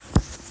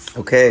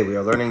Okay, we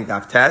are learning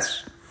Daf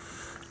Tes.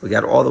 We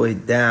got all the way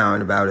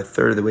down, about a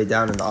third of the way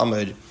down in the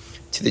Amud,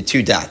 to the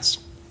two dots.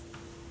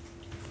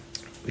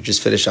 We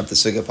just finished up the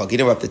Sugya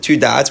Palgidim. We're up to two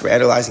dots. We're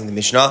analyzing the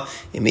Mishnah.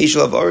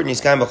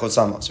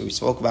 So we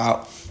spoke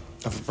about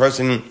if a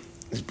person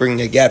is bringing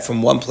a get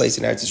from one place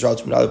in Eretz Yisrael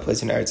to another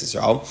place in Eretz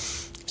Yisrael,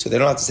 so they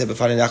don't have to say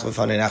B'fanei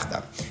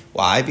Nachda.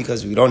 Why?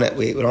 Because we don't have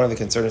the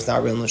concern it's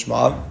not real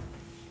Lishma.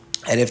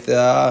 And if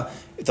the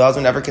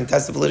husband never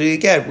contests the validity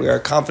again, we are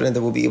confident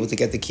that we'll be able to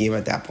get the kiyum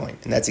at that point.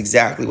 And that's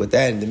exactly what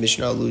then the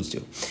Mishnah alludes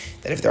to.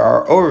 That if there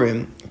are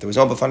orim, if there was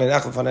no b'fanei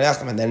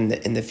nachlam, and then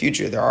in the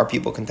future there are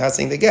people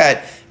contesting the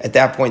get, at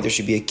that point there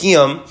should be a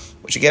kiyum,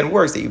 which again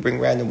works, that you bring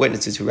random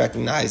witnesses who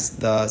recognize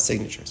the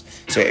signatures.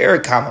 So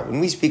Eric Kama, when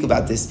we speak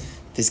about this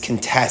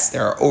contest,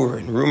 there are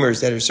orim,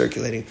 rumors that are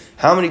circulating.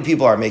 How many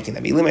people are making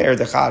them?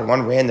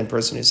 One random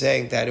person is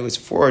saying that it was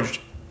forged.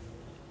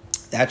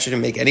 That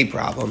shouldn't make any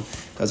problem,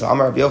 because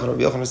Amar Rabbi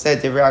Yochanan said,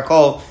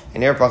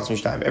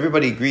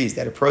 everybody agrees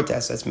that a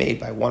protest that's made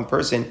by one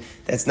person,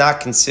 that's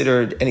not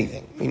considered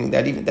anything, meaning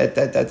that even that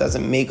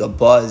doesn't make a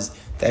buzz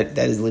that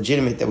is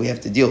legitimate that we have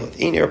to deal with.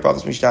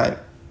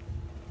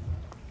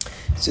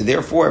 So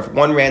therefore, if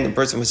one random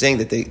person was saying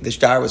that the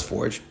shtar was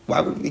forged, why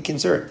would we be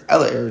concerned?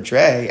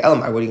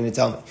 Elamai, what are you going to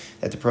tell me?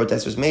 That the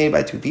protest was made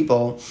by two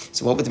people.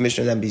 So what would the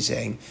Mishnah then be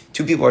saying?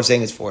 Two people are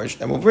saying it's forged,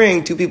 then we'll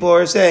bring two people who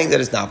are saying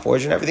that it's not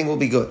forged, and everything will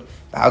be good.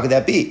 But how could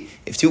that be?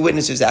 If two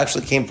witnesses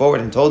actually came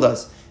forward and told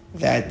us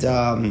that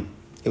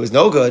it was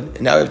no good,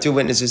 and now we have two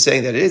witnesses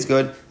saying that it is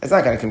good, that's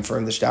not going to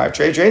confirm the shtar.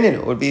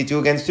 It would be 2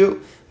 against 2.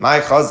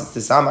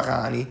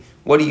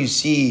 What do you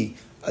see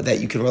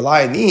that you can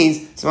rely on these?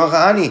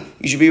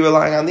 You should be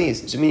relying on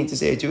these. So meaning to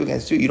say 2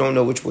 against 2, you don't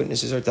know which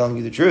witnesses are telling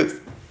you the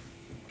truth.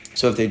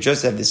 So if they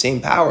just have the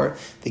same power,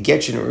 the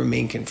get shouldn't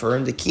remain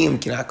confirmed. The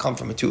kiyum cannot come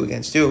from a 2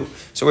 against 2.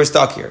 So we're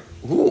stuck here.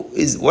 What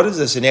is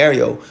the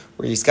scenario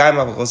where Yiskayim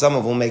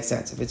Avachosamav will make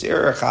sense? If it's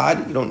error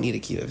echad, you don't need a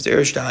kiyum. If it's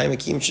error shtayim, a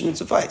kiyum shouldn't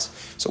suffice.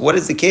 So what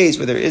is the case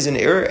where there is an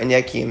error and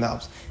yet kiyum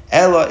helps?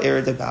 Ella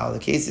error debal. The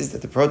case is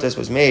that the protest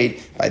was made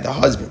by the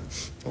husband.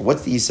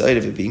 What's the side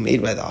of it being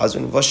made by the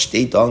husband?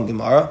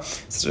 Gemara.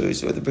 That's what we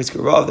saw with the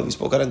Brisker Rav that we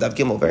spoke on in Dav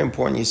Gimel. Very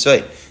important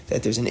Yisod,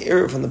 that there's an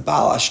error from the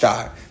Baal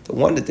Ashtar, the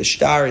one that the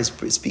shtar is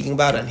speaking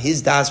about on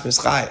his das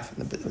mischayev.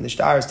 When the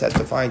shtar is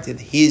testifying to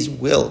his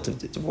will to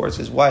divorce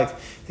his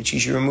wife, that she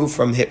should remove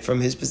from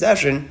his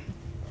possession,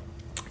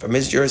 from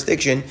his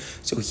jurisdiction.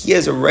 So he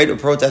has a right of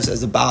protest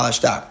as the Baal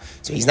Ashtar.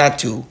 So he's not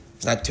two.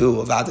 It's not two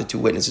of the two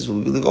witnesses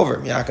will believe over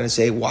him. You're not going to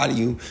say, why do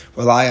you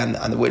rely on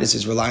the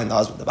witnesses, rely on the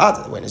husband?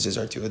 The witnesses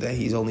are two, that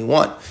he's only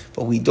one.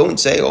 But we don't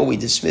say, we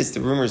dismiss the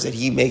rumors that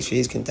he makes for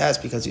his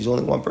contest because he's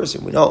only one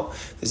person. We know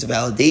there's a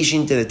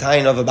validation to the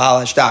tying of a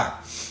Baal Ashtar.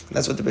 And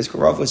that's what the Brisker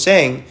Rav was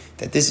saying,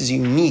 that this is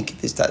unique.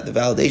 The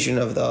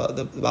validation of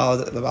the Baal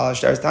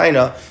Ashtar's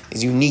taina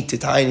is unique to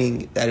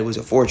tying that it was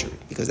a forgery,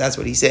 because that's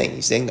what he's saying.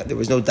 He's saying that there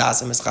was no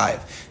das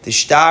mischayev. The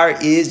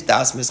shtar is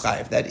das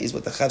mischayev. That is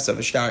what the chefs of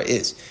a shtar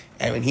is.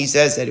 And when he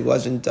says that it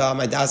wasn't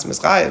my das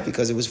mischayev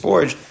because it was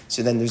forged,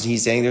 so then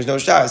he's saying there's no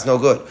shtar, it's no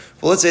good.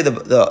 Well, let's say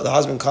the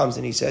husband comes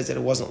and he says that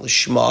it wasn't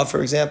lishma,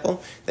 for example,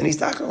 then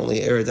he's not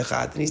only error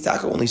dechat, then he's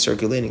not only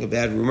circulating a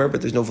bad rumor, but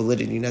there's no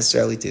validity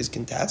necessarily to his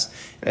contest.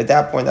 And at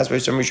that point, that's why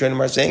some Rishonim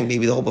are saying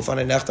maybe the whole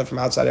b'fanei nechta from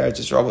outside Eretz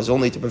Yisrael was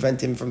only to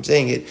prevent him from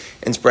saying it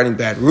and spreading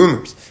bad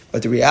rumors.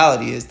 But the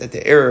reality is that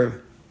the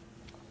error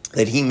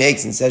that he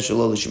makes and says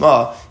shalol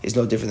lishma is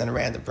no different than a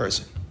random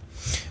person.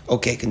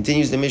 Okay,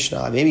 continues the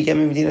Mishnah. Maybe get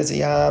Medina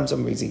Zayam,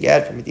 someone brings a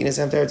get from Medina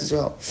Sam to Eretz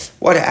Yisrael.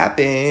 What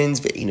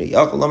happens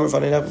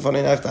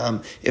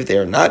if they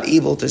are not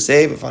able to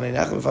say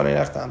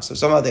so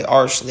somehow they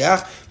are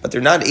shliach, but they're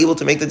not able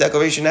to make the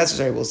declaration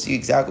necessary? We'll see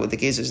exactly what the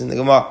case is in the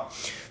Gemara.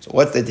 So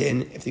what's the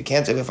din? If you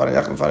can't say if there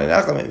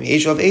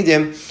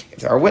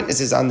are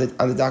witnesses on the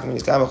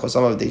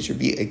document, they should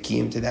be a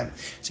kiyum to them.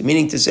 So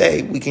meaning to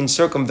say, we can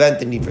circumvent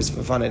the need for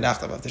Sifafan and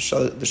Nachlam. If the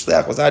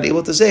shliach was not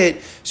able to say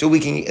it, so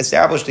we can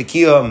establish the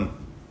kiyum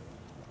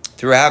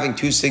through having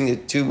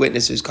two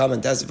witnesses come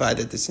and testify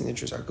that the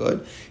signatures are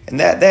good, and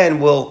that then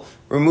will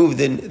remove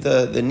the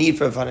need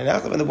for Sifafan and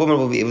Nachlam, and the woman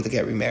will be able to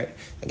get remarried.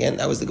 Again,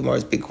 that was the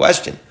Gemara's big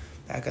question.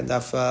 Back on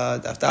Daf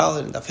Dal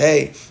and Daf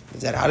Hey,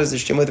 is that how does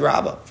this shim with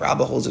Rabbah? If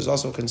Rabbah holds, there's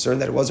also a concern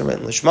that it wasn't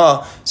written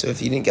Lishma, so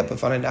if you didn't get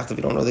B'fanei Nachlav,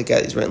 you don't know the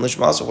get is written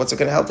Lishma, so what's it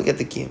going to help to get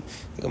the kiyum?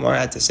 The Gemara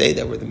had to say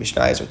that where the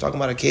Mishnayos are talking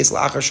about a case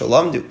La'achar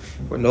Shalamdu,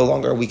 where no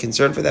longer are we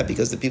concerned for that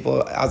because the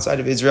people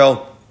outside of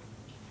Israel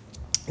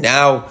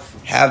now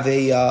have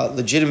a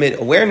legitimate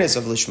awareness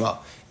of Lishma.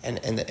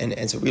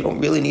 And so we don't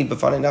really need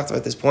B'fanei Nachlav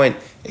at this point,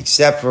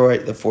 except for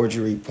the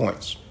forgery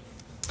points.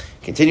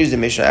 Continues the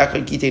Mishnah,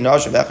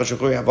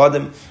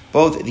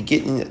 both the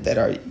Gitin that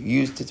are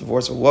used to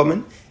divorce a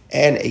woman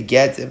and a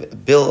get, a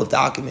bill of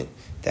document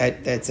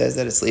that says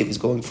that a slave is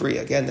going free.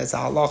 Again, that's a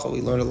halacha.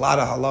 We learned a lot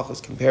of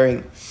halachas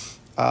comparing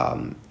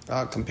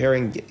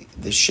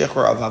the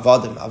shikhr of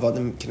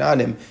avadim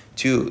kinanim,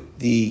 to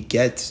the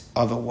get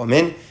of a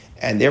woman.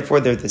 and therefore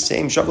they're the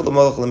same.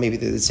 Maybe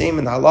they're the same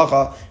in the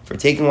halacha for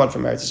taking one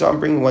from Eretz Yisrael and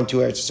bringing one to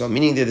Eretz Yisrael,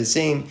 meaning they're the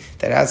same.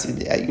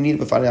 You need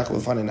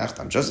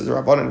b'fanei just as the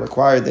Rabbanan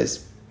required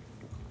this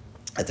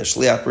that the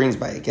shliach brings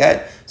by a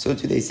get, so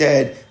too they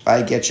said by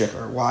a get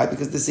shecher. Why?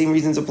 Because the same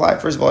reasons apply.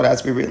 First of all, it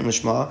has to be written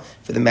lishma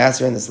for the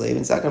master and the slave,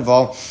 and second of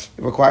all,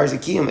 it requires a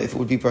kiyum if it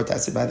would be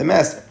protested by the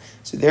master.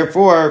 So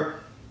therefore,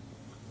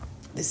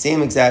 the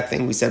same exact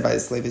thing we said by the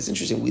slave is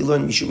interesting. We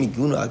learn mishum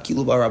iguna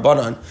akilu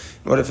b'Rabbanan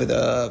in order for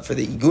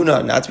the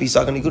iguna not to be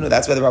stuck on iguna.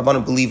 That's why the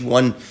Rabbanan believe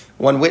one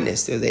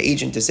witness. They're the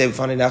agent to say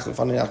v'fanei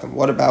nachlam.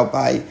 What about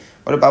by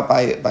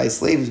a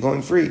slave who's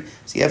going free?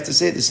 So you have to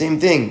say the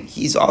same thing.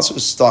 He's also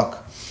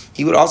stuck.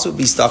 He would also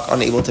be stuck,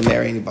 unable to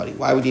marry anybody.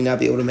 Why would he not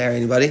be able to marry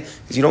anybody?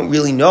 Because you don't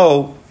really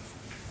know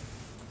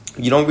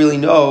if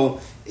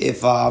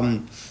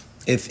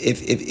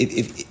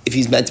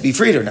he's meant to be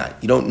freed or not.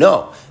 You don't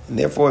know, and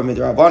therefore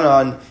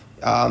midrabanan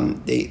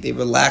they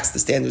relax the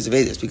standards of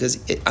edus because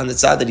on the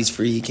side that he's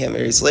free, he can't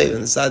marry a slave. On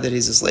the side that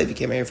he's a slave, he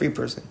can't marry a free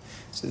person.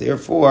 So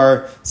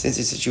therefore, since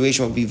the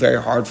situation will be very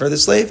hard for the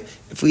slave,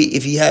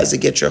 if he has a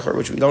get shecher,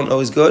 which we don't know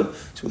is good,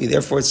 so we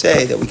therefore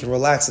say that we can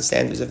relax the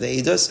standards of the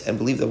edus and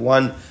believe that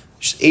one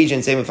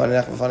agent say in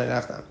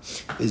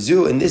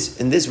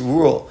this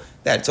rule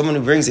that someone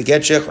who brings a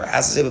get shecher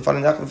has to say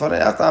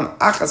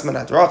achas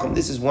manat racham.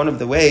 This is one of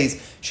the ways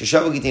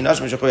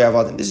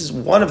this is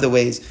one of the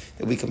ways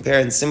that we compare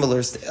in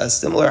similar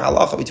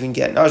halacha between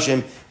get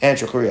nashim and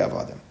shechuri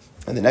avadim.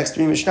 And the next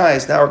three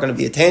Mishnayos now are going to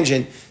be a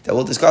tangent that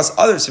will discuss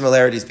other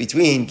similarities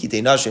between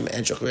Gitin Nashim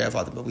and Shechuri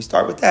Avadim. But we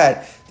start with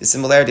that, the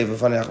similarity of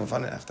V'fanei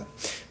Nachta.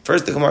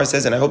 First, the Gemara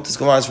says, and I hope this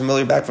Gemara is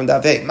familiar back from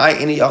Davei, My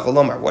Ini Yachal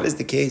Lomar. What is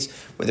the case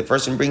where the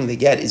person bringing the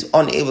get is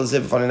unable to say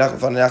V'fanei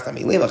Nachta?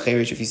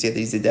 If you say that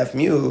he's a deaf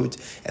mute,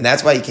 and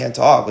that's why he can't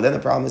talk, but then the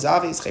problem is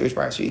obvious. Then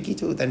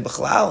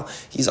B'chlal,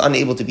 he's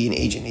unable to be an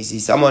agent.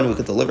 He's someone who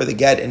could deliver the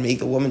get and make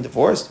the woman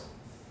divorced.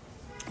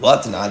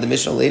 But the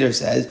Mishnah later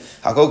says,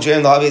 someone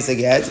who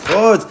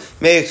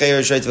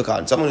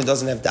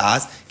doesn't have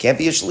das can't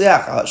be a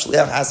shliach. A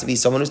shliach has to be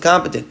someone who's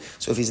competent.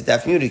 So if he's a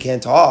deaf mute, he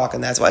can't talk,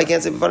 and that's why he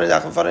can't say b'fanei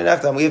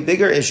nachtam. We have a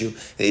bigger issue.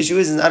 The issue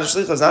is not a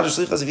shliach. It's not a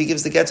shliach if he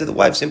gives the get to the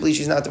wife. Simply,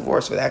 she's not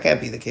divorced. So that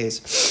can't be the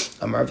case.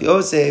 Amar Rav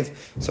Yosef.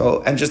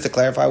 So, and just to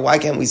clarify, why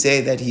can't we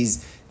say that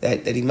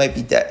that he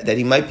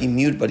might be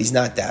mute, but he's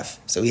not deaf?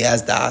 So he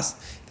has das.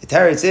 The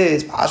teretz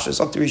is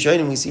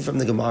we see from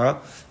the Gemara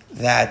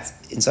that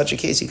in such a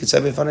case he could say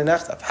b'fanei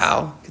nachtav.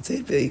 How?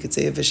 He could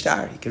say a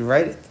vishtar. He could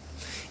write it.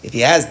 If he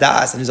has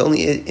das and his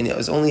only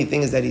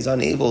thing is that he's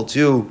unable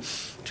to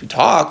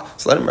talk,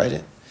 so let him write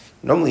it.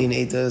 Normally in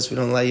Eidos we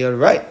don't allow you to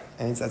write,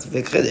 and that's a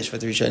big chiddush. What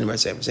the Rishonim are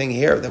saying. We're saying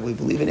here that we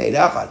believe in Eid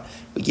Achad.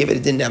 We give it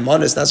a din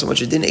amonis, not so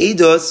much a din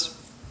Eidos.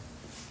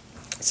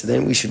 So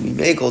then we should be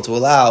makel to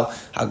allow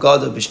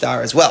Haggadah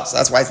b'shtar as well. So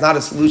that's why it's not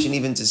a solution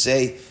even to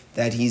say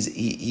that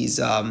he's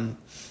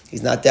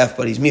not deaf,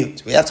 but he's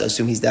mute. We have to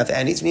assume he's deaf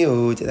and he's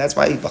mute, and that's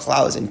why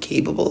Bachlal is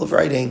incapable of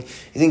writing.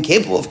 He's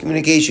incapable of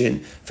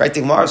communication.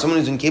 Fractic Mar, someone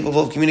who's incapable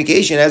of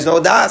communication has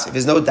no das. If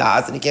there's no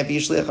das, then he can't be a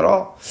shliach at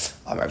all.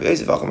 The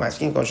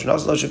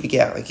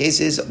case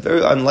is a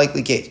very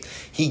unlikely case.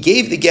 He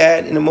gave the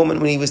get in a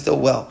moment when he was still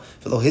well.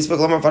 He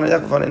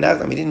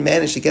didn't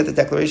manage to get the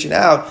declaration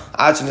out.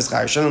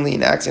 Suddenly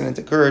an accident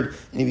occurred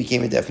and he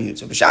became a deaf mute.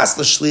 So when he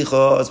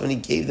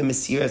gave the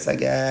mesiras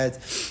haget,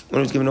 when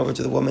it was given over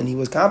to the woman, he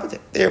was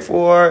competent.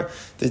 Therefore,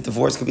 the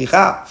divorce could be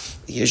chal.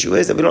 The issue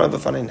is that we don't have a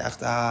b'fanei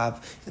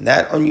nachtav. In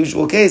that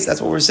unusual case,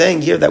 that's what we're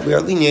saying here, that we are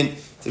lenient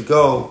to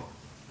go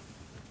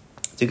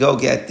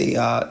get the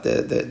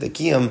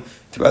kiyum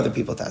through other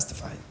people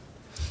testifying.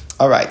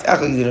 All right.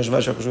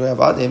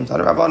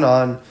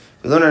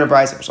 We learn in a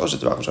brayso,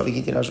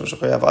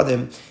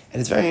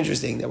 and it's very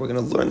interesting that we're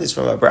going to learn this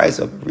from a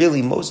brayso, but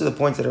really most of the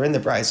points that are in the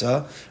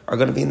brayso are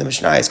going to be in the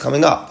Mishnayos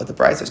coming up, but the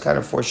brayso is kind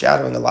of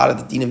foreshadowing a lot of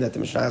the dinim that the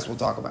Mishnayos will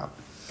talk about.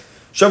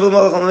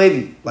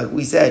 Like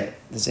we said,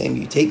 the same,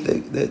 you take the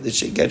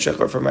get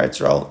shecher from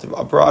Eretz Yisrael to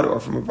abroad, or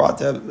from abroad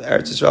to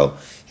Eretz Yisrael, you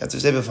have to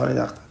say b'fanei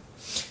nachtav.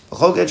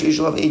 If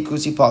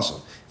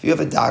you have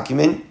a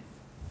document,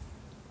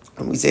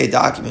 when we say a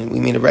document,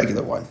 we mean a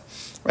regular one,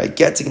 right?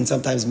 Get can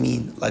sometimes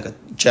mean like a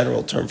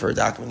general term for a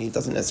document. It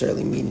doesn't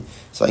necessarily mean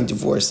something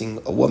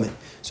divorcing a woman.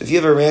 So if you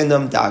have a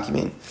random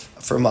document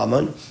for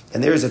mammon,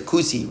 and there is a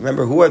kusi,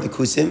 remember who are the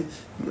kusim?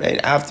 Right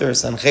after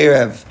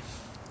Sancherev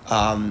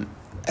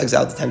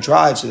exiled the 10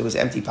 tribes, so there was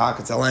empty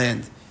pockets of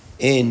land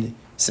in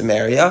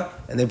Samaria,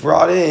 and they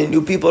brought in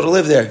new people to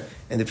live there.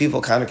 And the people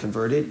kind of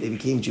converted. They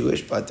became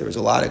Jewish, but there was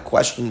a lot of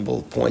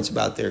questionable points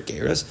about their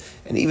gerus.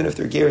 And even if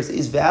their gerus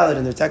is valid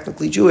and they're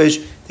technically Jewish,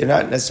 they're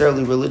not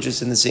necessarily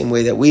religious in the same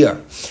way that we are.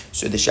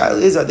 So the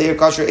shaila is, are they a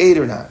kosher aid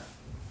or not?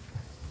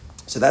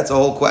 So that's a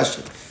whole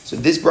question. So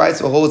this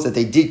brayso holds that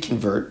they did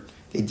convert,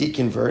 they did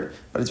convert,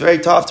 but it's very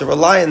tough to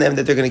rely on them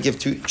that they're going to give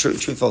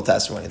truthful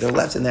testimony. They're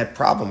left in that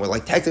problem where,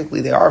 like,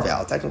 technically they are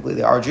valid, technically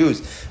they are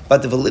Jews,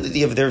 but the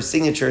validity of their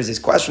signatures is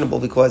questionable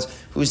because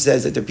who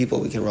says that they're people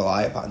we can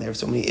rely upon? There are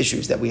so many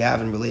issues that we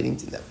have in relating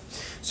to them.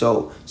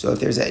 So if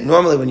there's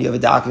normally when you have a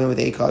document with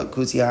a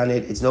kusi on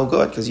it, it's no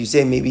good because you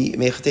say maybe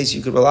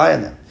you could rely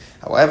on them.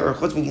 However,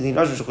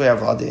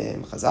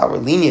 Chazal were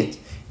lenient,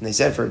 and they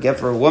said for a get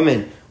for a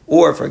woman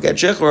or for a get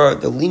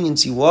shechor, the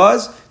leniency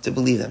was to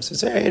believe them. So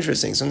it's very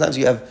interesting. Sometimes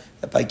you have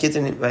by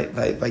Gitin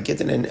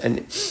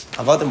and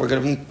Avadim, we're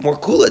going to be more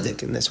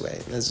kuladik in this way.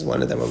 And this is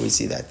one of them where we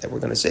see that we're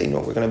going to say, no,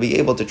 we're going to be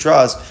able to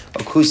trust a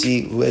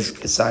kusi who is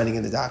signing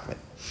in the document.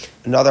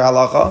 Another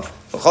halacha,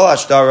 all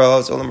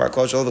shtaros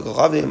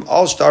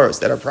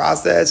that are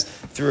processed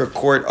through a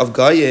court of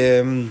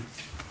Goyim,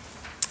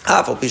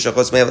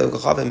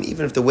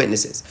 even if the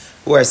witnesses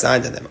who are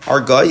assigned to them are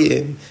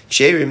Goyim,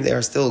 Ksherim, they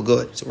are still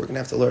good. So we're going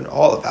to have to learn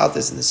all about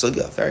this in the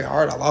sugya. Very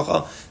hard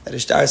halacha that a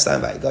shtar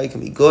signed by a Goy can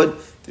be good.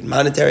 The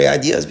monetary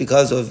ideas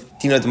because of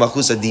Dina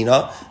D'Machusa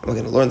Dina. And we're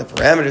going to learn the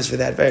parameters for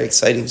that. Very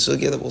exciting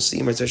sugya that we'll see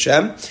in Mirz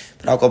Hashem.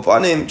 But Al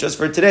Kopanim, just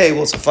for today,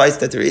 will suffice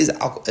that there is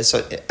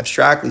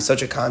abstractly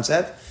such a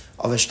concept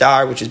of a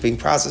shtar which is being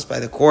processed by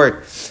the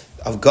court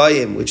of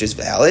Goyim, which is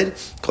valid.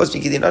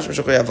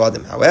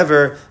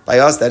 However, by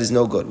us that is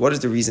no good. What is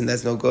the reason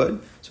that's no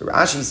good? So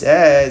Rashi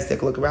says,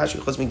 take a look at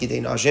Rashi,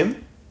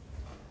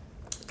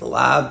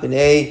 Lav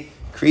b'nei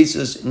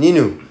krisus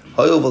ninu.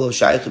 The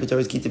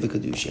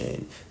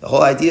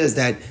whole idea is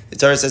that the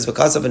Torah says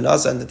because of a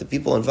nasa, and that the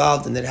people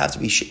involved and that have to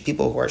be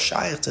people who are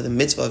shaykh to the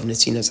mitzvah of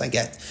nesinas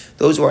haget.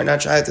 Those who are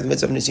not shaykh to the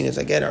mitzvah of nesinas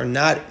haget are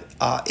not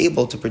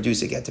able to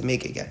produce a get, to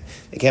make a get.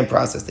 They can't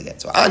process the get.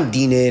 So on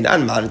dinin,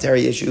 on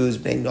monetary issues,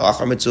 so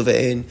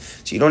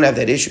you don't have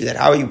that issue that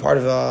how are you part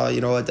of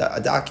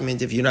a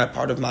document if you're not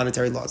part of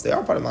monetary laws? They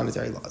are part of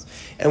monetary laws,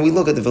 and we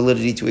look at the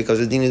validity to it because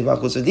the din is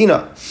machus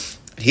dina.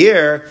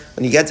 Here,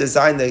 when you get to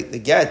sign the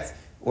get,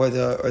 or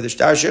the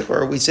shtar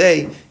shechor, we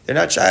say they're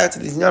not shayat to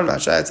these inyanim, not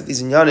shayat to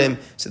these inyanim,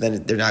 so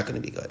then they're not going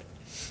to be good.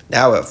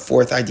 Now a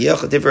fourth idea,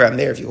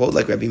 if you hold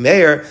like Rabbi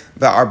Meir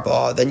about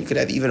arba, then you could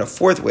have even a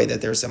fourth way that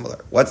they're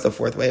similar. What's the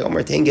fourth way?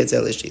 Omer ten gets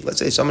el ishti. Let's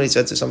say somebody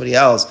said to somebody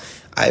else,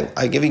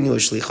 I'm giving you a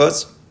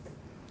shlichus,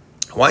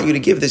 I want you to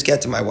give this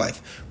get to my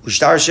wife.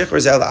 Ushtar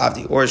shechor zel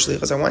avdi, or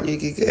shlichus, I want you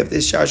to give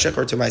this shtar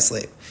shechor to my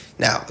slave.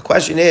 Now the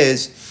question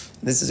is,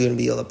 this is going to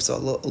be a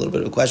little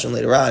bit of a question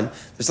later on,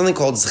 there's something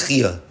called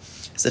zechiyah.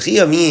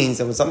 Zechiyah means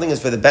that when something is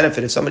for the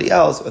benefit of somebody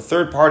else, a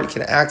third party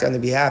can act on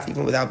their behalf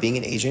even without being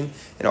an agent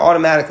and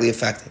automatically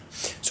affect it.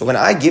 So when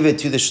I give it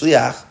to the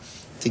shliach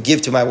to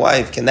give to my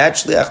wife, can that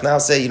shliach now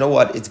say, you know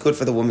what, it's good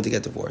for the woman to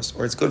get divorced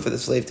or it's good for the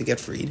slave to get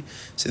freed?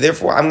 So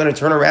therefore I'm going to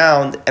turn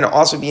around and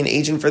also be an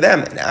agent for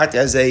them and act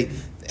as an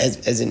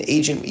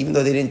agent, even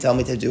though they didn't tell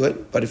me to do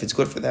it. But if it's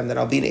good for them, then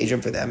I'll be an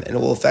agent for them and it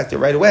will affect it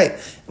right away.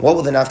 And what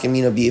will the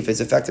nafkamina be if it's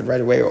affected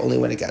right away or only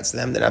when it gets to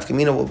them? The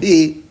nafkamina will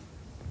be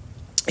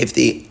if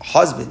the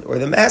husband or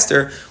the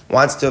master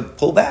wants to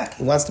pull back,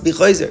 he wants to be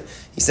chayzer.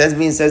 He sends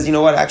me and says, you know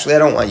what, actually I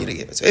don't want you to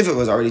give it. So if it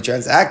was already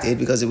transacted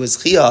because it was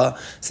chiyah,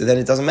 so then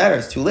it doesn't matter,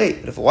 it's too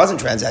late. But if it wasn't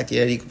transacted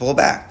yet, he can pull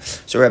back.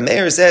 So Reb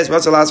Meir says,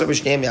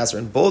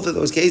 in both of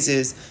those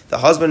cases, the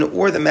husband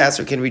or the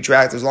master can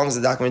retract as long as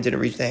the document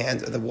didn't reach the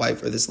hands of the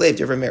wife or the slave.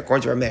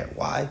 According to Reb Meir.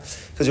 Why?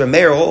 Because Reb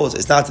Meir holds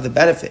it's not to the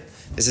benefit.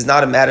 This is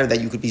not a matter that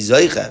you could be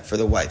zeicha for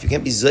the wife. You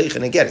can't be zeicha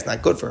and again, it's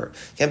not good for her.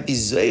 You can't be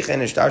zeicha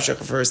and a shtar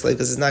shecha for her slave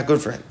because it's not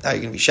good for him. Now you're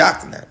going to be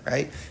shocked in that,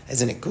 right?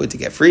 Isn't it good to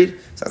get freed?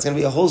 So that's going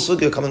to be a whole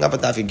sugya coming up at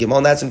Daf Gimel,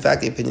 and that's in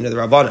fact the opinion of the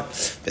Rabbanan.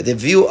 But the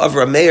view of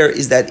Rameir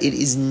is that it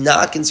is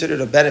not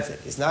considered a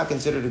benefit. It's not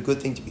considered a good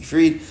thing to be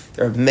freed.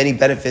 There are many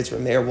benefits.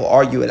 Rameir will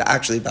argue it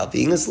actually about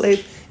being a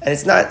slave, and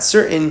it's not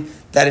certain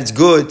that it's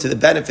good to the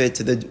benefit,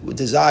 to the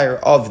desire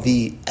of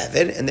the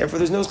Eved, and therefore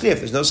there's no schiyah. If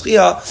there's no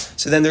schiyah,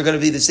 so then they're going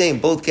to be the same.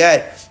 Both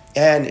get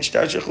and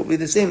shtar shech will be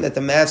the same, that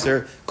the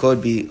master could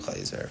be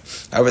chayzer.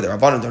 However, the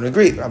Rabbanan don't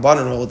agree. The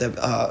Rabbanan hold that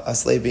a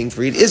slave being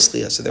freed is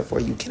schiyah, so therefore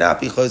you cannot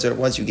be chayzer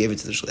once you gave it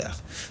to the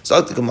shliach. So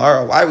like the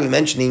Gemara, why are we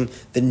mentioning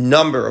the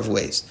number of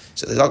ways?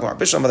 So they talk about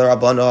Bishlam of the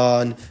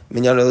Rabbanan,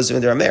 Minyan Elusim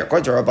and the Rameir.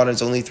 According to Rabbanan,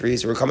 it's only 3,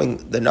 so we're coming,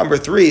 the number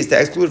 3 is to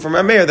exclude from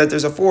Rameir that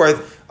there's a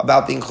 4th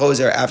about being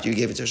chayzer after you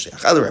gave it to the shliach.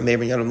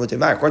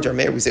 According to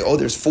Rameir, we say, we say,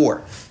 there's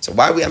 4. So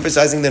why are we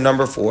emphasizing the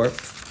number 4?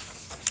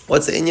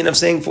 What's the inyan of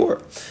saying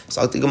 4?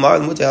 So the Gemara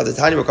and the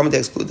Tanya we're coming to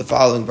exclude the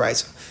following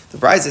brisa. The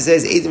brisa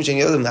says,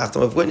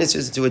 if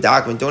witnesses to a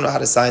document don't know how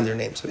to sign their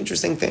name. So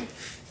interesting thing.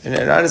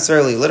 They're not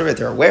necessarily literate,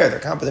 they're aware, they're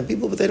competent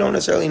people, but they don't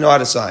necessarily know how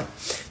to sign.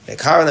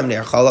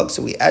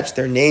 So we etch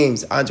their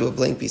names onto a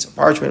blank piece of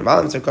parchment.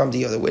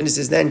 The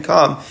witnesses then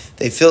come,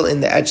 they fill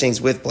in the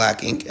etchings with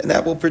black ink, and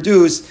that will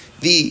produce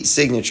the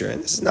signature.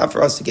 And this is not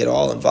for us to get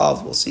all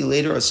involved. We'll see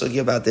later a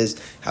sugya about this,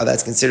 how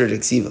that's considered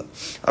eksiva.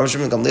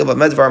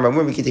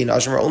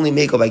 We're only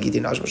make by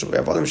Gitin,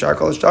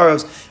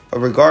 but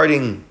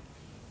regarding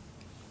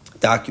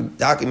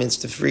documents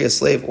to free a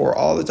slave or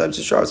all the types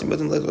of shards. If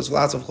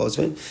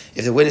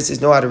the witnesses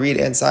know how to read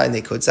and sign,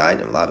 they could sign.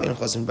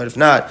 But if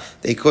not,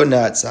 they could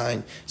not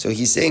sign. So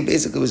he's saying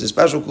basically it was a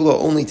special kula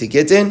only to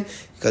Gitin,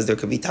 because there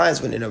could be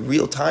times when in a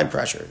real time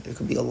pressure, there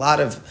could be a lot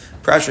of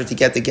pressure to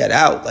get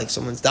out, like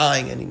someone's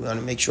dying and you want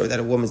to make sure that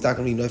a woman's not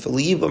going to be noifel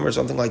libum or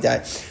something like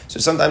that. So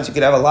sometimes you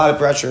could have a lot of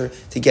pressure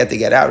to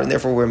get out, and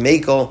therefore we're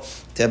makel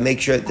to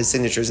make sure the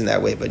signature's in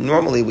that way. But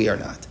normally we are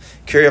not.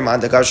 Why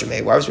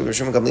was Rabbi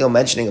Shimon Gamliel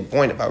mentioning a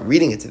point about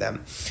reading it to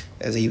them?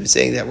 As he was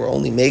saying that we're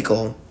only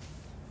makel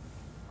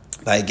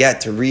by a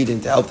get to read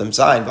and to help them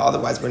sign, but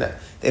otherwise we're not.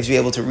 They have to be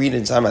able to read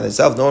and sign by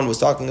themselves. No one was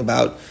talking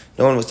about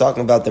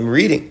them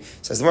reading.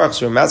 Says the Mark,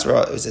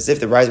 it was as if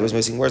the writer was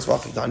missing words.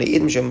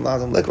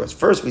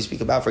 First, we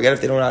speak about forget if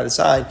they don't know how to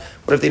sign.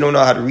 What if they don't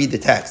know how to read the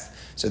text?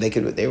 So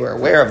they were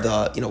aware of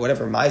the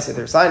whatever ma'aseh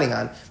they're signing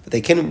on, but they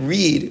couldn't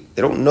read.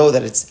 They don't know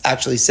that it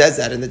actually says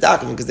that in the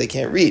document because they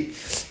can't read.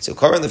 So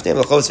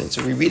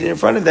we read it in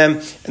front of them,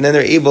 and then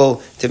they're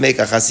able to make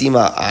a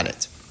chasima on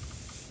it.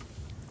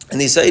 And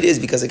they say it is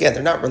because, again,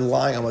 they're not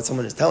relying on what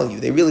someone is telling you.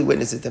 They really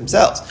witness it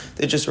themselves.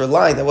 They're just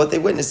relying that what they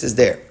witness is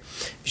there.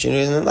 And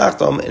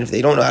if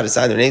they don't know how to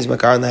sign their names, we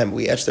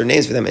etch their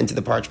names for them into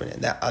the parchment.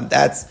 And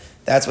that's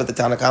what the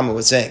Tanna Kama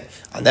was saying.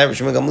 On that,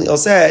 Rishon Gamliel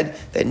said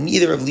that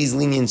neither of these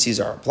leniencies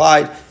are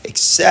applied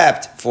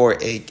except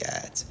for a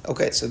get.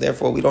 Okay, so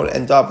therefore we don't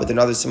end up with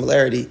another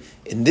similarity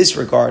in this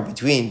regard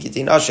between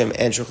Gitin Hashem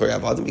and Shechur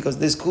Avadim, because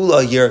this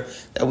kula here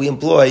that we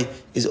employ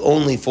is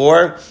only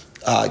for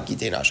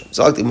Gitin Hashem.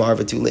 Zalti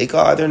Marva tu Leika.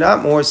 Are there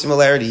not more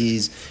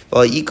similarities?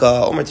 Someone who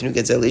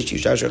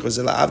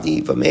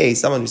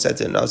said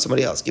to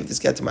somebody else, give this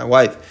get to my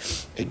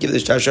wife, give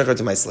this shachar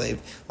to my slave.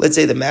 Let's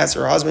say the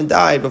master or husband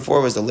died before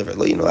it was delivered.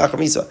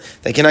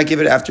 They cannot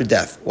give it after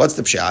death. What's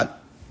the pshat?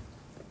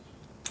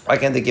 Why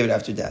can't they give it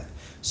after death?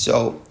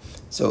 So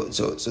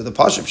the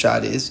pashup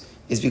pshat is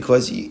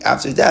because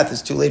after death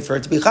it's too late for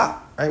it to be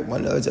chal. Right?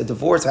 When a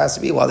divorce has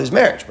to be while there's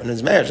marriage. When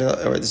there's marriage,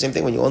 or the same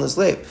thing when you own a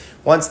slave.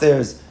 Once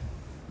there's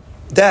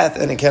death,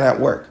 and it cannot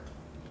work.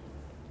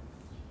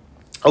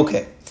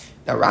 Okay.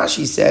 Now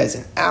Rashi says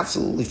an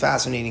absolutely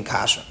fascinating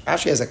kasha.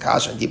 Rashi has a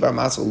kasha. Dibar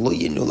maso lo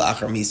yinu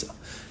la'achar misa.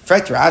 In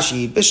fact,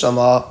 Rashi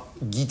bishlama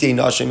gitei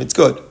nashim. It's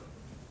good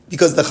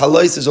because the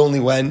chalais is only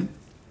when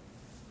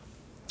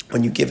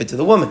you give it to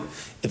the woman.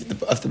 If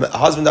the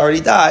husband already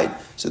died,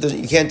 so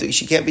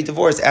she can't be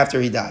divorced after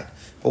he died.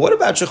 But what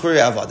about shechuri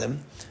avadim?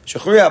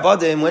 Shechuri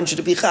avadim, when should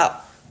it be chal?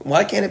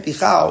 Why can't it be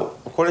chal?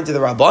 According to the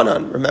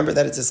Rabbanan, remember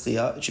that it's a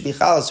schiyah. It should be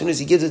chal as soon as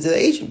he gives it to the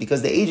agent,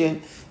 because the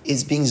agent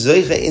is being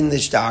zoicha in the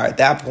shtar at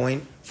that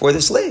point for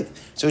the slave.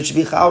 So it should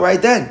be chal right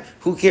then.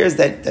 Who cares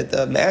that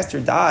the master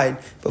died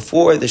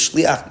before the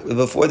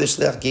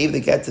shliach gave the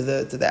get to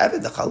the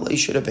Eved? The chalai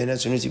should have been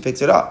as soon as he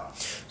picks it up.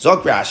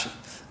 Zok Rashi.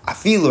 The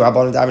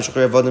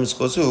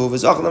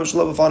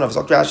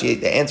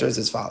answer is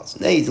as follows.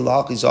 Yes,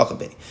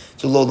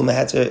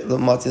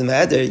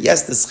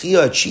 the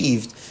schiyah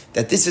achieved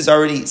that this is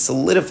already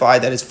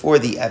solidified, that is for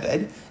the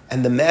Eved,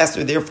 and the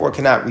master therefore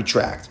cannot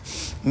retract.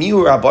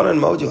 However,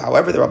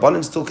 the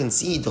Rabbanan still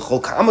concede before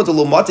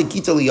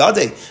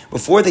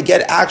the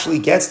get actually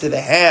gets to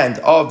the hand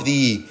of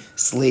the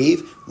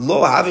slave.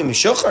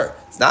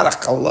 It's not a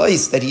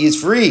chalais that he is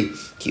free.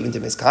 Once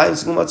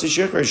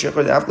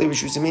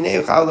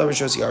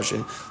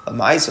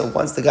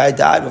the guy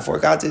died, before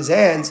it got to the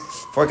hands of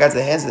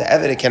the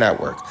Eved, it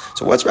cannot work.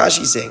 So what's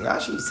Rashi saying?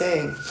 Rashi is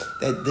saying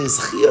that the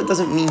schiyah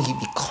doesn't mean he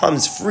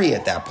becomes free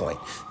at that point.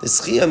 The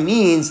schiyah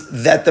means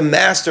that the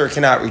master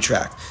cannot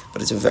retract.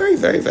 But it's a very,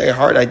 very, very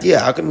hard idea.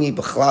 How can we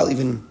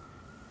even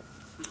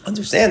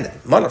understand that?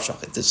 If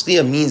the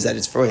schiyah means that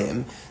it's for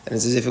him, then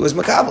it's as if it was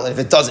makabel. And if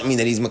it doesn't mean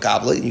that he's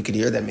makabel, and you could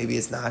hear that maybe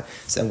it's not,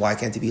 so then why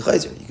can't he be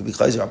chayzer? You could be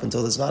chayzer up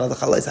until it's not on the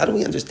chalais. How do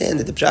we understand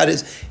that the pshat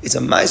is it's a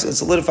ma'aseh that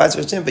solidifies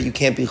for him, but you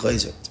can't be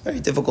chayzer? It's a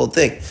very difficult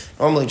thing.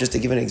 Normally, just to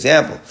give an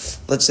example,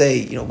 let's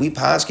say we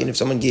paskin if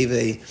someone gave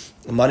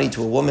money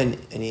to a woman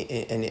and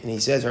he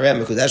says that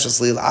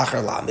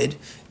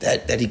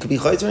he could be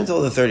chayzer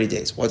until the 30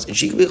 days. And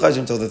she could be chayzer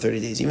until the 30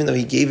 days, even though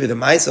he gave her the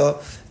ma'aseh,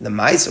 and the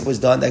ma'aseh was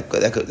done that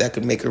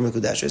could make her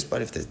mekudeshes.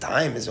 But if the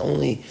time is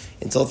only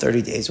until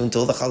 30 days,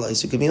 until the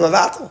chalais, it could be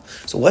mavatal.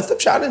 So what's the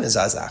pshat in the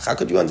zazach? How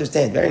could you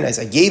understand? Very nice.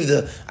 I gave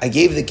the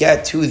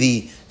get to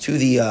the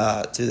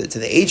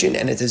agent,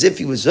 and it's as if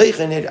he was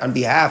zeichen it on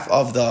behalf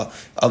of the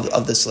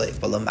slave.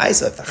 But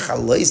lamaisa, if the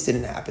chalais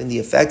didn't happen, the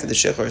effect of the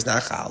shechur is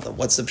not chal. Then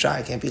what's the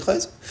pshat? It can't be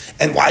chayz.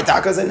 And why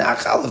taka is it not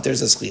chal if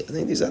there's a schiyah? I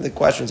think these are the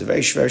questions. A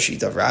very shver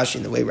sheet of Rashi,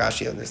 and the way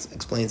Rashi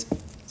explains.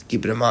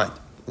 Keep it in mind.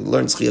 We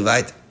learn schiyah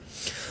vayt.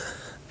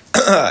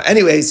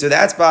 Anyway, so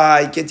that's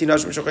by Gitin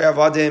Hashem Shechur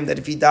Avadim, that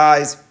if he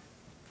dies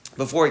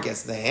before it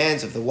gets to the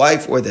hands of the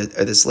wife or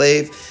the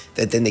slave,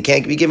 that then they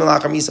can't be given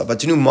lachar misa. But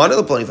to do money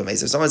the pony for me.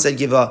 So if someone said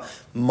give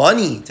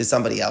money to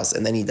somebody else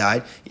and then he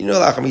died,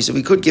 lachar misa,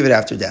 we could give it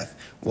after death.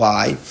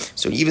 Why?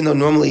 So even though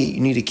normally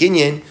you need a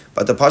kinyan,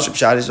 but the pashup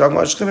pshat is talking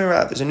about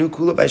shchimera. There's a new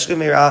kula by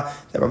shchimera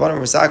that Rabbanan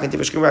Rasak and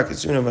Tiva Shchimera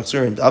Kitsun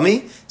Machzur and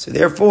Dami. So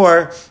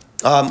therefore,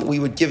 we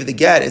would give the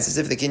get, it's as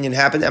if the kinyan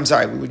happened. I'm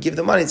sorry, we would give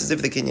the money, it's as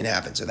if the kinyan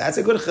happened. So that's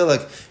a good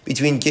chiluk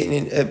between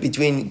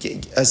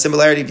a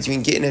similarity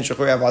between Gitin and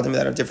Shechur Avadim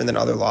that are different than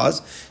other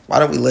laws. Why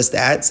don't we list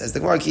that? It says the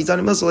Gemara,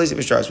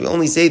 we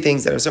only say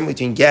things that are similar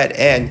between get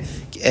and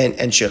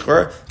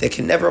Shechur that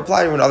can never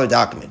apply to another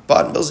document.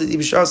 But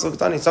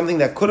something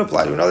that could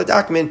apply to another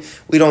document,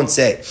 we don't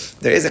say.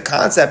 There is a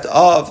concept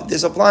of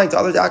this applying to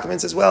other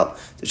documents as well.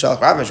 You should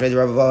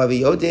know Rabbi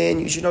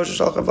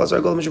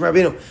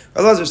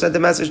sent the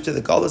message to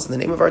the Galus in the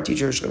name of our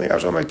teacher. If the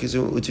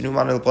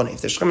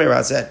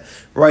Shemira said,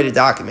 write a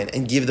document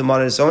and give the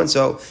money to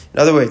so-and-so. In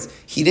other words,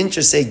 he didn't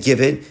just say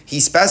give it. He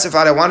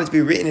specified, I want it to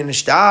be written in a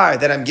star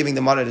that I'm giving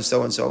the money to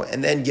so-and-so,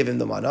 and then give him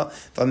the money.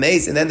 And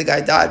then the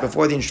guy died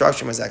before the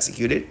instruction was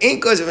executed.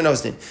 Ain't because of an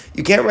ostin.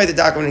 You can't write the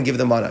document and give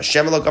the money.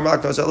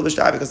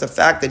 Because the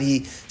fact that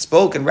he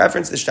spoke and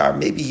referenced the star,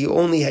 maybe he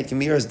only had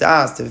Kamiras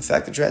Das to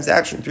effect the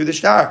transaction through the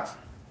star.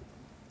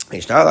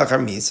 And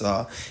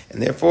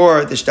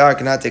therefore the shtar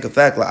cannot take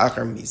effect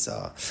la'achar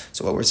misa.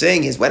 So what we're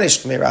saying is when a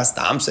shemira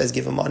stam says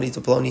give him money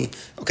to Ploni,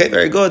 okay,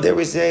 very good. There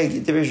we say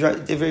and the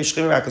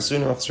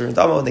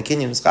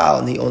kinyan is chal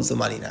and he owns the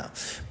money now.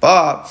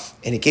 But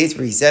in a case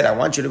where he said, I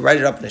want you to write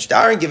it up in a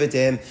shtar and give it to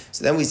him,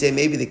 so then we say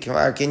maybe the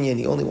kinyan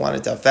he only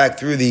wanted to affect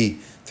through the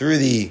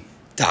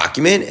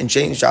document and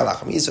change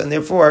shalach misa, and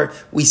therefore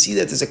we see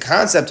that there's a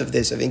concept of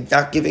this of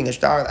not giving a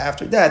shtar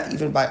after death,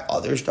 even by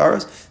other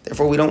stars.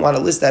 Therefore, we don't want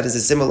to list that as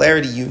a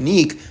similarity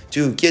unique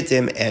to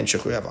Gitin and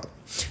Shechur Avadim.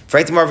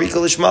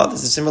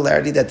 There's a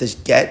similarity that this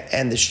get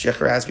and the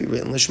Shechur has to be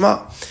written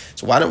lishma.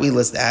 So why don't we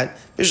list that?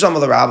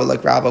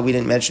 Like Rabba, we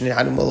didn't mention it.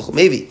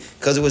 Maybe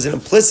because it was an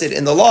implicit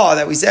in the law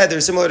that we said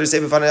they're similar to say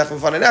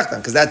b'fanei nechtam,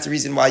 because that's the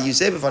reason why you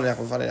say b'fanei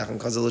nechtam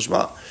because of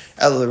lishma.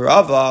 El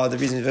Rava, the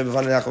reason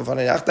b'fanei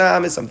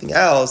nechtam is something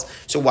else.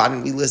 So why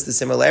don't we list the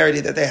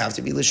similarity that they have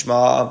to be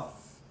lishma?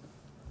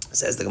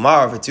 Says the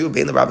Gemara for two,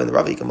 bein the Rabbi and the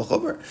Rabbi come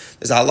mechuber.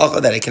 There's a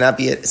halacha that it cannot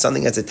be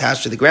something that's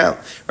attached to the ground,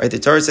 right? The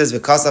Torah says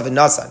v'kasav and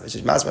nasan, which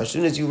is masma. As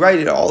soon as you write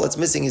it, all that's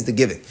missing is the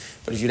giving.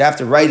 But if you'd have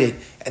to write it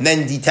and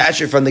then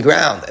detach it from the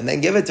ground and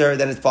then give it to her,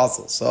 then it's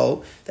possible.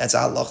 So that's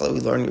a halacha that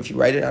we learn. If you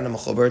write it on a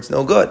mechuber, it's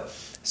no good.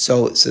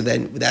 So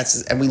then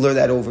that's, and we learn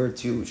that over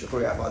to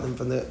Shechur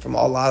Avadim from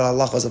all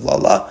halachas of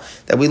Allah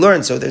that we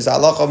learn. So there's a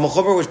halacha of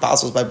mechuber which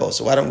passes by both.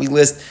 So why don't we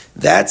list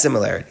that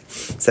similarity?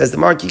 It says the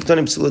Mar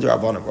Kiktonim Psula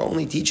D'Rabbanan. We're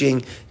only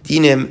teaching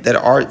dinim that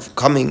are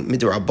coming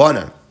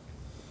midrabanan,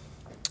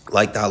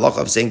 like the halacha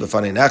of saying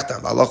b'fanei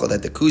nechtam, the halacha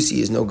that the kusi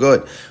is no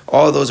good.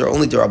 All of those are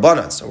only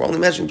derabanan. So we're only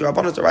mentioning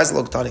derabanan deraisa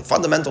lokatani.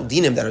 Fundamental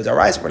dinim that are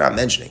deraisa we're not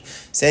mentioning.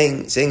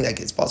 Saying that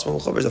it's possible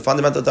mechuber is a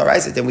fundamental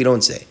deraisa, then we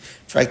don't say.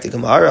 Frag the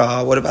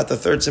Gemara. What about the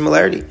third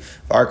similarity?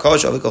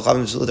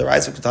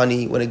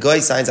 When a guy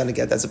signs on a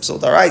get, that's a psul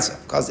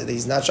deraisa. Because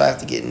he's not shaykh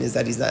to get in is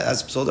that he's not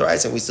as psul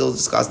deraisa, and we still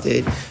discussed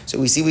it. So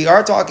we see we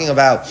are talking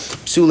about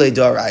psule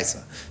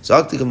deraisa.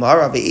 So the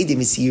Gemara be'edim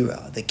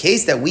misira. The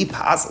case that we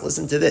pass.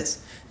 Listen to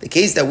this. The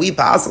case that we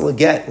possibly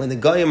get when the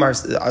goyim are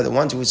the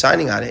ones who are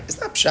signing on it, it's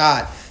not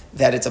pshat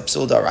that it's a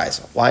psul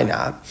daraisa. Why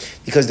not?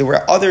 Because there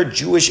were other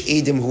Jewish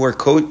edim who were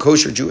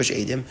kosher Jewish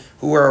edim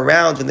who were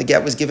around when the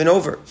get was given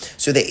over.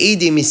 So the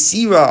edim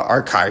misira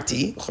are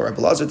karti.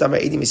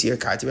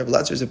 Rabbi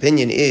Lazar's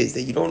opinion is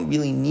that you don't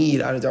really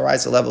need on a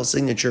daraisa level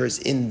signatures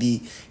in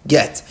the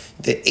get.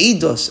 The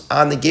edos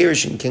on the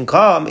gerushin can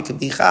come. It can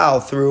be chal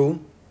through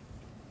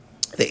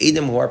the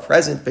Edim who are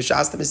present,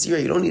 B'shas the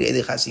Mesira, you don't need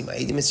Edim Chasima,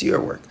 Edim Mesira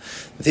work.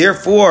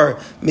 Therefore,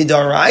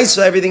 Midaraisa,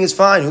 everything is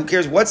fine. Who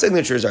cares what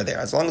signatures are there?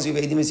 As long as you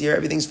have Edim Mesira,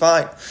 everything's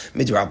fine.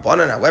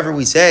 Midrabanan, however,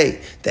 we say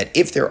that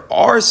if there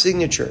are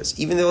signatures,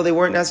 even though they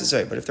weren't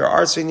necessary, but if there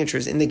are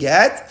signatures in the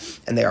get,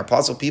 and they are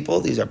apostle people,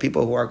 these are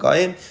people who are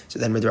Goyim, so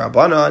then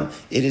Midrabanan,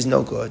 it is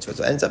no good. So it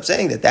ends up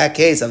saying that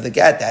case of the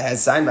get that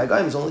has signed by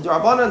Goyim is only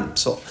Darabanan.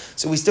 So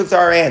we stick to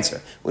our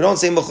answer. We don't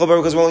say Mechubar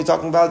because we're only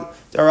talking about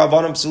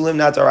Darabanan Psulim,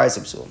 not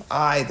Daraisa Psulim.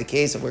 The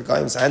case of where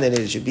Goyim signed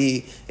it should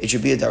be a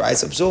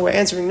Daraisa Psul. We're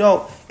answering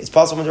no. It's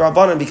possible with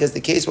Rabbanan because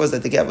the case was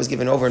that the get was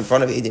given over in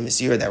front of Edim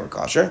Mesira that were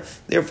kosher.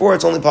 Therefore,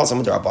 it's only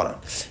possible with Rabbanan.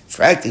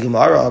 Frag the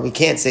Gemara, we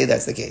can't say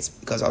that's the case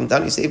because I'm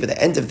done. You say for the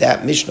end of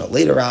that Mishnah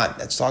later on.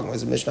 That's talking about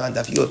the Mishnah on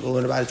Daf Yud. We'll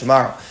learn about it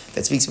tomorrow.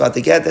 That speaks about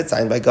the get that's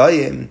signed by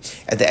Goyim.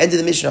 At the end of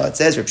the Mishnah, it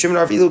says Reb Shimon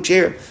Arfilu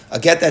Ksherim. A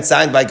get that's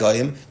signed by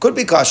Goyim could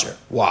be kosher.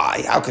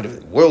 Why? How could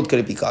it? World could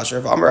it be kosher?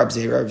 If Amar Reb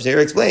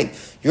Zera explained.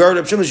 You heard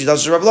Reb Shimon. She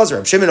does Reb Lazar.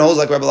 Reb Shimon holds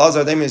like Reb Lazar.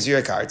 They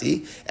Mesira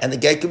Karti, and the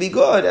get could be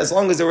good as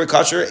long as there were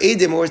kosher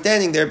edim who were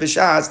standing there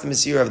b'shas the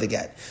Mesira of the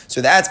get. So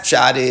that's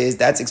pshat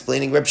that's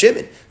explaining Reb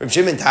Shimon. Reb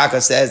Shimon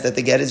Taka says that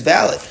the get is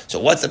valid. So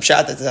what's the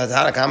pshat that the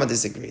Tanakama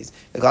disagrees?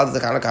 The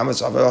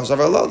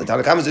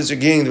Tanakama is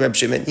disagreeing with Reb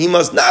Shimon. He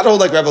must not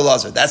hold like Reb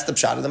Lazar. That's the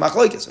pshat of the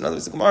machlokes. In other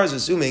words, the Gemara is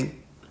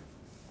assuming.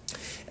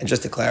 And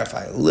just to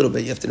clarify a little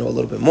bit, you have to know a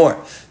little bit more.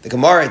 The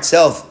Gemara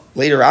itself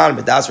later on,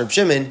 but das Reb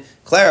Shimon.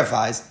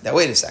 clarifies that,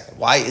 wait a second,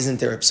 why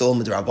isn't there a psul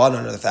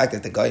midrabanan, or the fact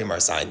that the goyim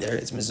are signed there?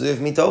 It's mezuyif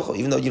mitocho,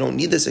 even though you don't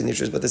need the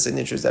signatures, but the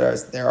signatures that are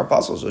there are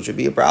apostles, so it should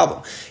be a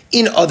problem.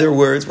 In other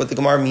words, what the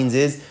Gemara means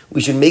is we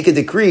should make a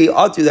decree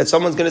that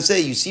someone's going to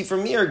say, you see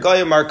from here,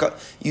 goyim are,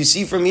 you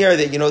see from here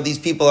that these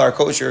people are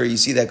kosher, or you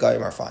see that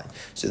goyim are fine.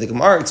 So the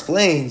Gemara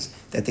explains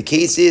that the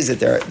case is that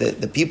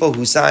the people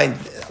who signed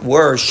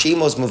were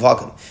shemos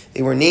muvhakim.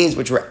 They were names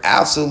which were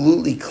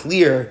absolutely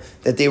clear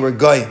that they were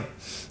goyim.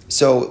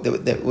 So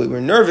we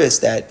were nervous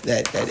that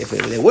if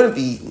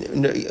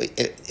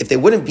they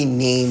wouldn't be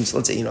names,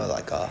 let's say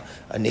like a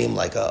name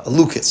like a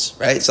Lucas,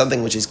 right?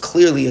 Something which is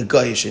clearly a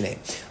goyish name.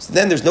 So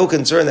then there's no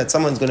concern that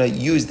someone's going to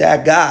use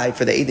that guy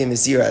for the Eidei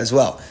Mesira as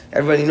well.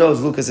 Everybody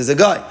knows Lucas is a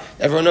guy.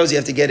 Everyone knows you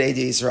have to get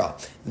Eidei Yisrael.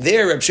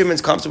 There, Reb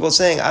Shimon's comfortable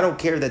saying, I don't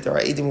care that there are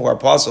Eidim who are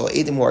apostle,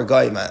 Eidim who are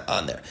goyim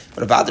on there.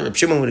 But about the Reb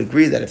Shimon would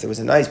agree that if there was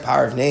a nice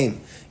power of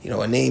name,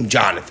 a name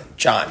Jonathan,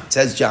 John, it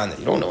says John, that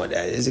you don't know what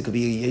that is. It could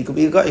be a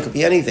guy, it could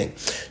be anything.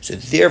 So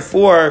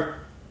therefore,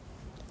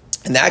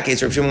 in that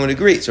case, Reb Shimon would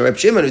agree. So Reb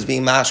Shimon, who's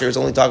being masher, is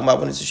only talking about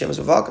when it's a Shemus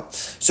V'Vakim.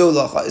 So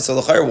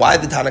l'chayr, why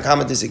did Tanna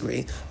Kama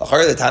disagree?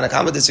 L'chayr, the Tanna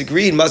Kama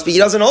disagreed must be he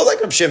doesn't hold like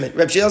Reb Shimon.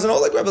 Reb Shimon doesn't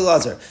hold like Reb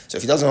Elazar. So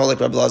if he doesn't hold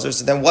like Reb Elazar,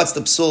 so then what's the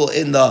psul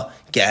in the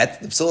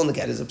get? The psul in the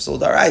get is a psul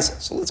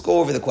daraisa. So let's go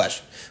over the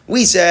question.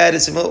 We said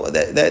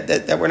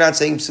that we're not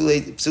saying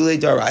psulei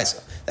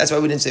daraisa. That's why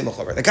we didn't say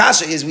mechover. The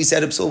kasha is we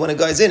said a psul when a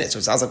guy is in it, so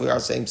it sounds like we are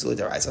saying psulei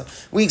daraisa.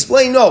 We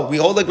explain no, we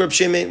hold like Reb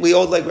Shimon, we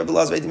hold like Reb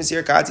Elazar, Eidim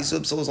Mesir Kati, so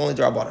psul is only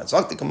darabanan.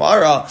 So the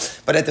Gemara,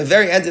 but at the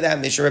very end of that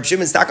mission, Reb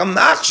Shimon stuck a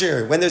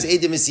machshir when there's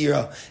Eidim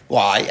Mesira.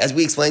 Why? As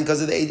we explained,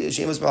 because of the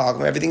Shemus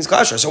B'Hakim, everything's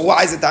kosher. So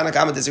why is the Tanna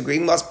Kama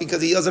disagreeing? Must be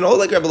because he doesn't hold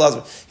like Reb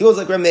Elazar. He holds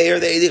like Reb Meir,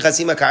 the Eidim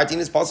Chasima Kartin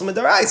is possible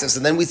daraisa.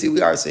 So then we see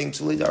we are saying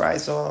psulei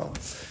daraisa.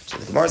 So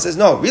the Gemara says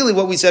no. Really,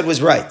 what we said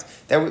was right.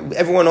 That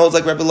everyone holds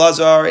like Rebbe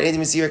Lazar and Eidim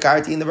Mesir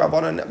Karti, and the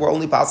Rabbanon, we're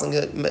only passing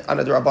it on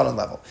a Rabbanon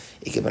level.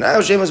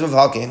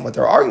 What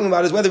they're arguing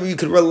about is whether you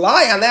could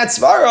rely on that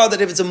svara,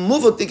 that if it's a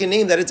muvak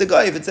name, that it's a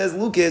guy. If it says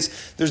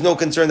Lucas, there's no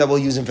concern that we'll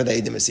use him for the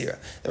Eidim Mesir.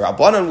 The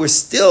Rabbanon were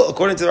still,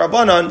 according to the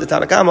Rabbanon, the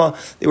Tanna Kama,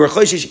 they were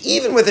choshish,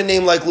 even with a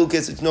name like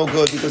Lucas, it's no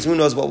good, because who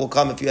knows what will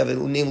come if you have a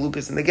name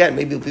Lucas in the get.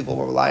 Maybe people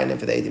will rely on him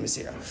for the Eidim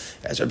Mesir.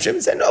 As Reb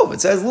Shimon said, no, if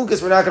it says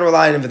Lucas, we're not going to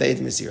rely on him for the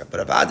Eidim Mesir.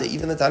 But Abada,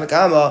 even the Tanna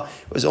Kama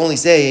was only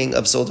saying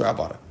Absul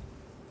Rabbanon.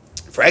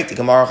 Frank, the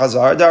Gemara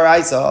Chazar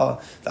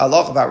Daraisa, the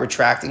halacha about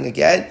retracting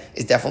again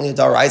is definitely a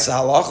Daraisa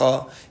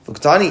halacha.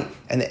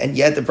 And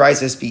yet the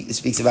Brisa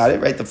speaks about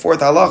it, right? The fourth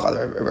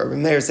halacha, Rabbi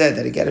Meir said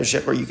that again a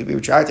shipper you could be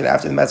retracted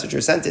after the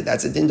messenger sent it.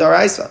 That's a din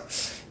Daraisa.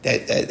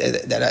 That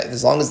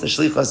as long as the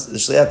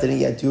shliach didn't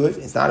yet do it,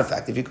 it's not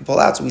effective. You can pull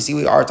out. So we see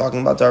we are talking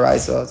about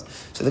Daraisa.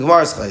 So the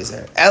Gemara is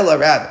there. Ella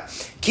rather.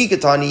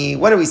 Kikatani,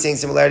 when are we saying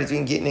similarity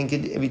between Gitin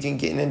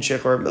and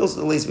Shechor?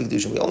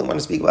 We only want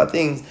to speak about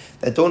things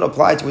that don't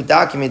apply to a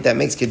document that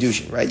makes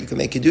Kedushin, right? You can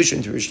make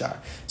Kedushin through a shtar.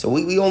 So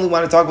we only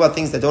want to talk about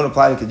things that don't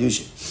apply to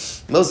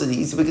Kedushin. Most of the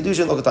East of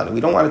Kedushin, Lokatani.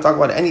 We don't want to talk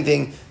about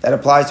anything that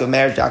applies to a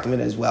marriage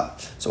document as well.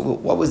 So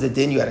what was the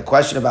din? You had a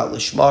question about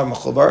Lishma or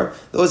Mechubar.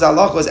 Those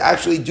halachos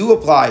actually do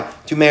apply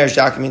to marriage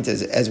documents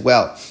as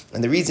well.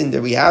 And the reason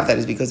that we have that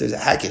is because there's a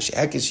Hekesh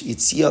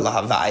Yitzia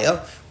Lahavaya,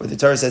 where the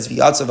Torah says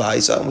V'yatza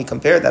V'haisa, and we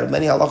compare that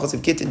many halachos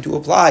of Gitin to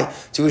apply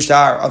to a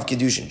shtar of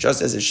Kedushin,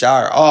 just as a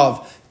shtar of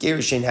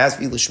Gerushin has to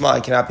be Lishma,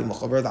 it cannot be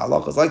Mechaber. The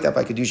halachos like that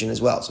by Kedushin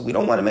as well. So we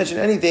don't want to mention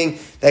anything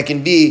that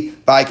can be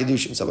by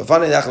Kedushin. So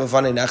B'fanei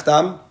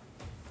Nechtam,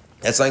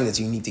 that's something that's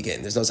unique to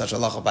Gitin. There's no such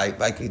halacha by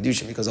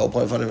Kedushin, because the whole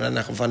point of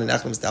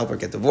Nachem is to help her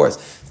get divorced.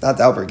 It's not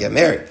to help her get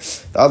married.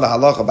 The other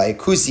halacha by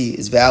Kusi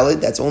is valid.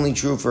 That's only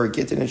true for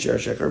Gitin and Shir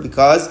Sheker,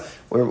 because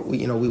we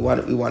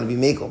want to be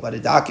mekel. But a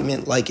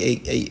document like a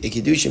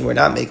Kedushin, we're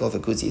not mekel if a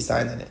Kusi is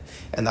signed on it.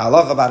 And the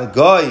halacha about a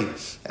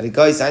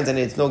guy signs on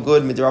it, it's no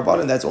good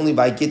midrabanan. That's only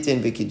by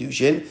Gitin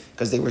v'Kedushin,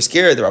 because they were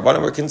scared. The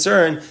Rabbanan were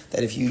concerned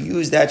that if you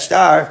use that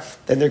shtar,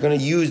 then they're going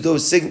to use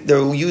those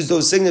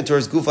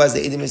signatures gufa as the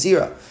Eidim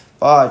Mesira.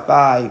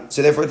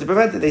 So therefore to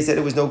prevent it, they said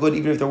it was no good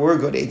even if there were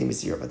good Eidim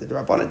Mesira. But the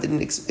Rabbanan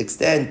didn't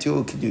extend to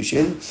a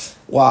Kedushin.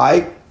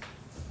 Why?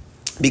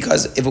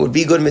 Because if it would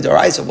be good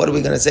midaraisa, what are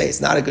we going to say? It's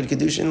not a good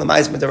kedushin.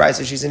 Lamais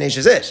midaraisa, she's an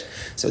ish.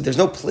 So there's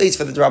no place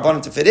for the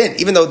drabanan to fit in.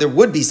 Even though there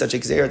would be such a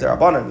gzeir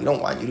drabanan, we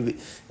don't want you to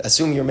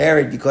assume you're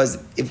married, because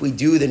if we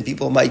do, then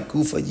people might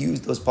gufa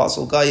use those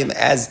pasul gayim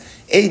as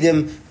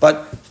edim. But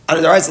on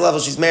a daraisa level,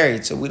 she's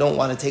married, so we don't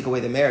want to take away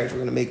the marriage. We're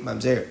going to make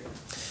mamzer.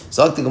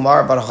 So the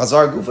Gemara about a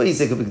chazar gufa, he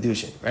said could be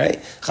kedushin, right?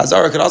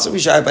 Chazara could also be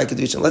shy by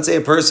kedushin. Let's say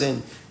a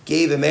person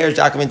gave a marriage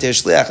document to a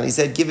shliach, and he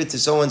said, give it to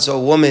so and so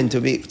woman to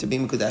be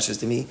mekudeshes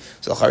to me.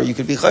 So you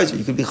could be chayzer.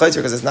 You could be chayzer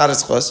because it's not a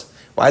schus.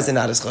 Why is it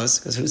not a schus?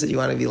 Because who said you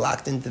want to be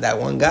locked into that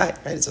one guy?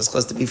 Right? It's a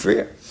schus to be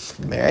freer. You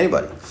can marry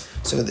anybody.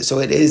 So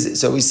it is.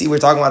 So we see we're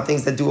talking about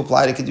things that do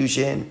apply to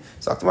kedushin.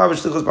 So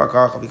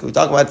because we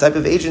talk about a type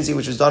of agency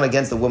which was done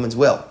against the woman's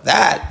will.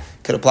 That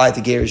could apply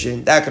to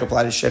Gerushin, that could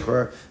apply to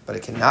Shikhr, but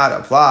it cannot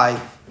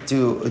apply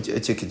to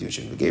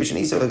Kedushin. Gerushin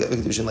Isa,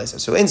 Kedushin Leisa.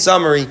 So in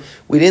summary,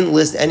 we didn't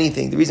list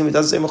anything. The reason we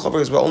doesn't say Mechuber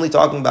is we're only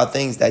talking about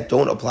things that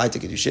don't apply to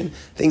Kedushin.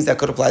 Things that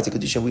could apply to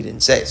Kedushin we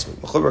didn't say. So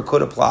Mechuber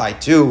could apply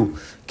to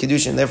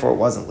Kedushin, therefore it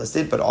wasn't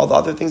listed, but all the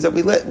other things that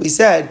we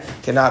said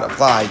cannot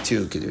apply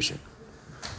to Kedushin.